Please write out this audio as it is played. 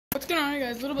going on,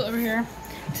 guys? A little bit over here.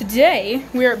 Today,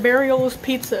 we are at Burial's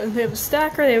Pizza. They have a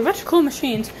stacker, they have a bunch of cool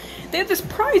machines. They have this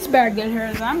prize bag in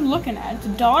here that I'm looking at. It's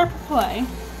 $1 per play,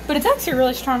 but it's actually a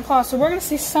really strong claw, so we're gonna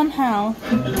see somehow.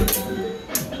 What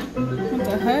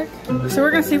the heck? So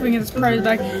we're gonna see if we can get this prize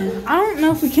bag. I don't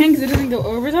know if we can because it doesn't go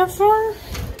over that far.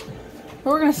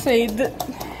 But we're gonna say that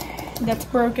that's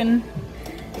broken.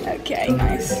 Okay,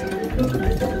 nice. I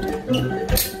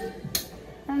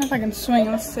don't know if I can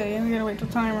swing. Let's see. We gotta wait till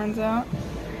time runs out.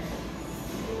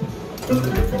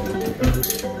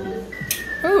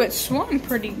 Oh, it swung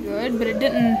pretty good, but it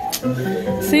didn't.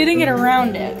 See, you didn't get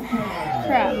around it.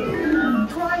 Crap.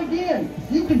 Try again.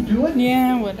 You can do it.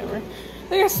 Yeah, whatever.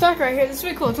 They got stock right here. This is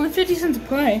really cool. It's only 50 cents a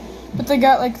play, but they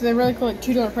got like the really cool like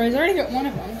 $2 prize. I already got one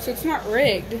of them, so it's not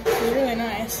rigged. It's really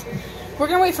nice. We're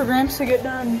gonna wait for Gramps to get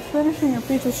done finishing her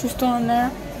pizza. She's still in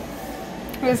there.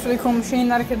 We got this really cool machine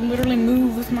that I could literally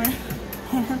move with my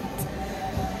hands.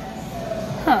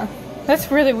 Huh.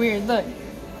 That's really weird. Look.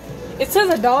 It says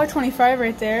 $1.25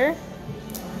 right there.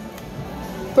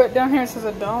 But down here it says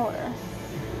 $1.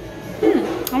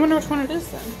 I wonder which one it is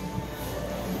then.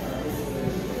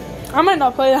 I might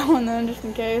not play that one then, just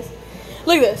in case.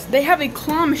 Look at this. They have a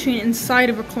claw machine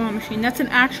inside of a claw machine. That's an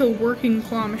actual working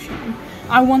claw machine.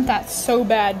 I want that so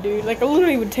bad, dude. Like, I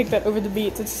literally would take that over the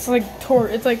beats. It's like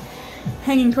it's like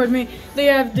hanging toward me. They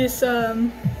have this,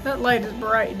 that light is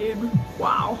bright, dude.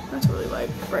 Wow, that's really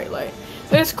bright light.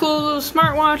 This cool little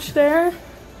smartwatch there.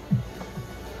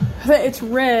 It's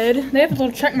red. They have a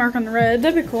little check mark on the red.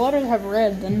 That'd be cool. I'd rather have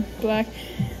red than black.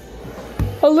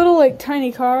 A little, like,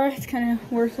 tiny car. It's kind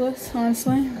of worthless,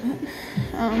 honestly.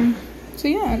 But, so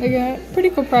yeah, they got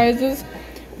pretty cool prizes.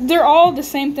 They're all the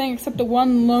same thing except the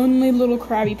one lonely little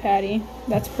Krabby Patty.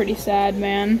 That's pretty sad,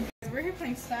 man. We're here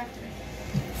playing Stacker.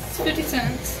 It's 50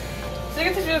 cents. So I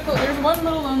got this really cool. There's one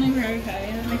little lonely Krabby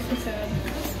Patty. That makes me sad.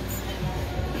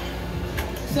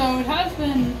 So it has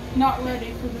been not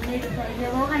ready for the major prize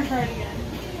yet, but we're going to try it again.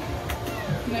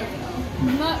 Never know.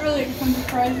 I'm not really a fun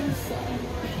prizes, so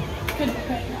could be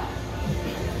paying out.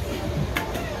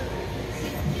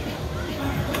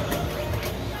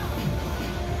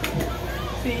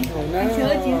 See? Oh,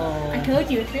 no. I told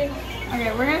you it's real.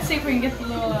 Okay, we're going to see if we can get the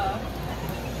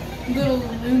little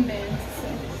balloon bands. So,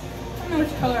 I don't know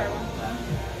which color I want though.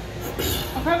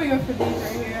 I'll probably go for these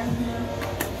right here.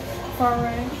 Far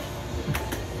right.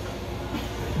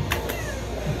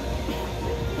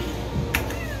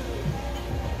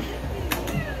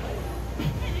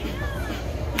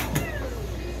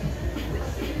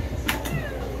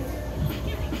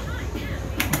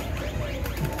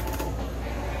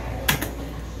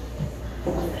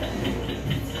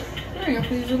 There we go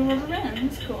for these little rubber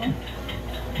bands. That's cool.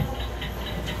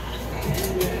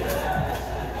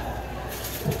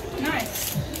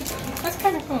 Nice. That's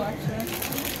kind of cool, actually.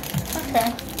 Okay.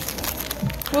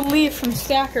 We'll leave from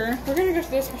Stacker. We're gonna go to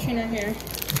this machine right here.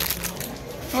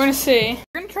 We're gonna see.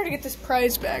 We're gonna try to get this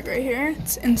prize bag right here.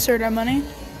 Let's insert our money.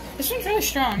 This one's really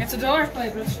strong. It's $1 play,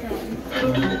 but it's strong. I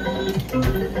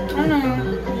don't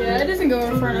know. Yeah, it doesn't go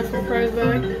over far enough for a prize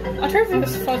bag. I'll try for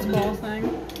this fuzzball thing.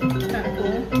 It's kind of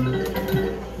cool.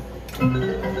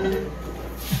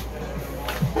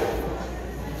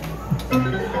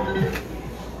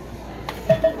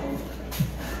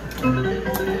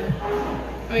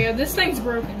 Oh yeah, this thing's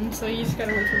broken, so you just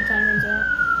gotta wait till the time runs out.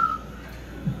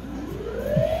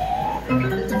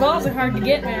 The balls are hard to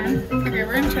get, man. Okay,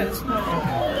 we're gonna try this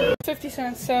one. 50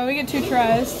 cents, so we get 2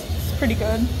 tries. It's pretty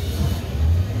good.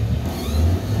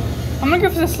 I'm gonna go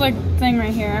for this like thing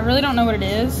right here. I really don't know what it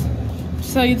is,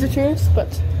 to tell you the truth,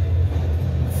 but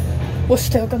we're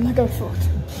still gonna go for it.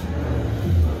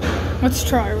 Let's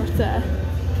try with that.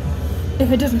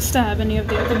 If it doesn't stab any of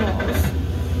the other balls.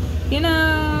 You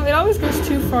know, it always goes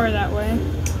too far that way.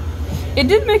 It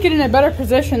did make it in a better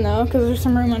position though, because there's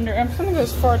some room under. I'm just gonna go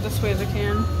as far this way as I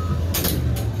can.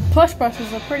 Plush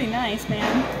brushes are pretty nice,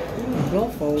 man.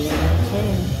 Billfold.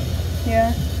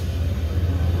 Yeah.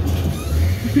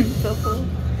 Billfold.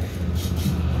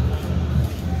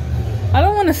 I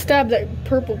don't want to stab that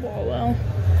purple ball though.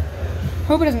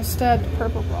 Hope it doesn't stab the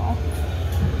purple ball.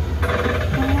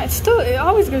 It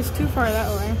always goes too far that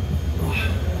way.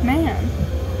 Man.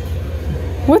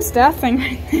 What's that thing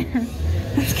right there?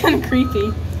 That's kind of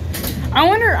creepy. I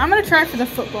wonder, I'm going to try for the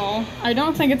football. I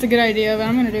don't think it's a good idea, but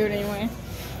I'm going to do it anyway.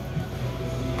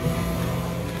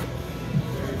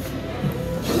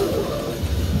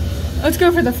 Let's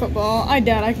go for the football. I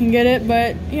doubt I can get it,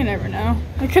 but you never know.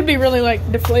 It could be really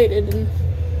like deflated, and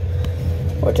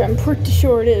which I'm pretty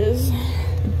sure it is.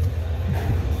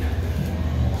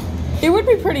 It would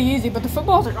be pretty easy, but the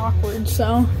footballs are awkward,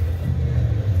 so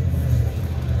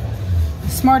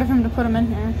smart of him to put him in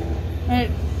here.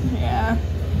 Yeah,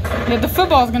 the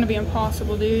football is gonna be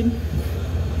impossible, dude.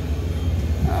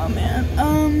 Oh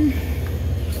man.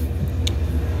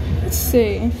 Let's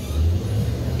see.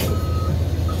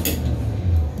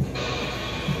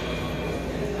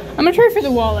 I'm gonna try for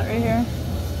the wallet right here.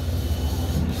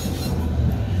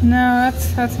 No,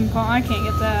 that's impossible. I can't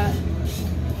get that.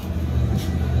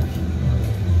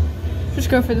 Just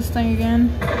go for this thing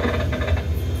again.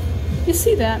 You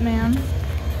see that, man?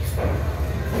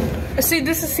 See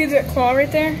that claw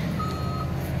right there?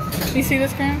 Do you see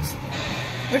this, Gramps?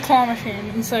 The claw machine.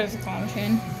 Inside of the claw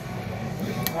machine.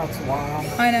 That's wild.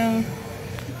 I know.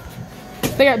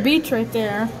 They got Beach right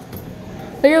there.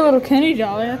 They got a little Kenny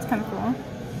dolly. That's kind of cool.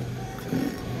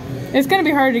 It's gonna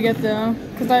be hard to get though,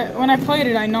 because when I played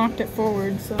it, I knocked it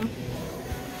forward. So.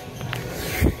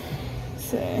 Let's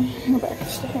see. Go back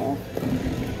to here.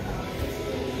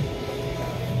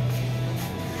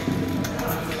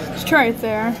 Let's try it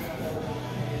there.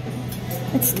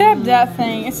 It stabbed that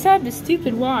thing. It stabbed the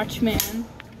stupid watch, man.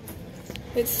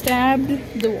 It stabbed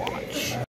the watch.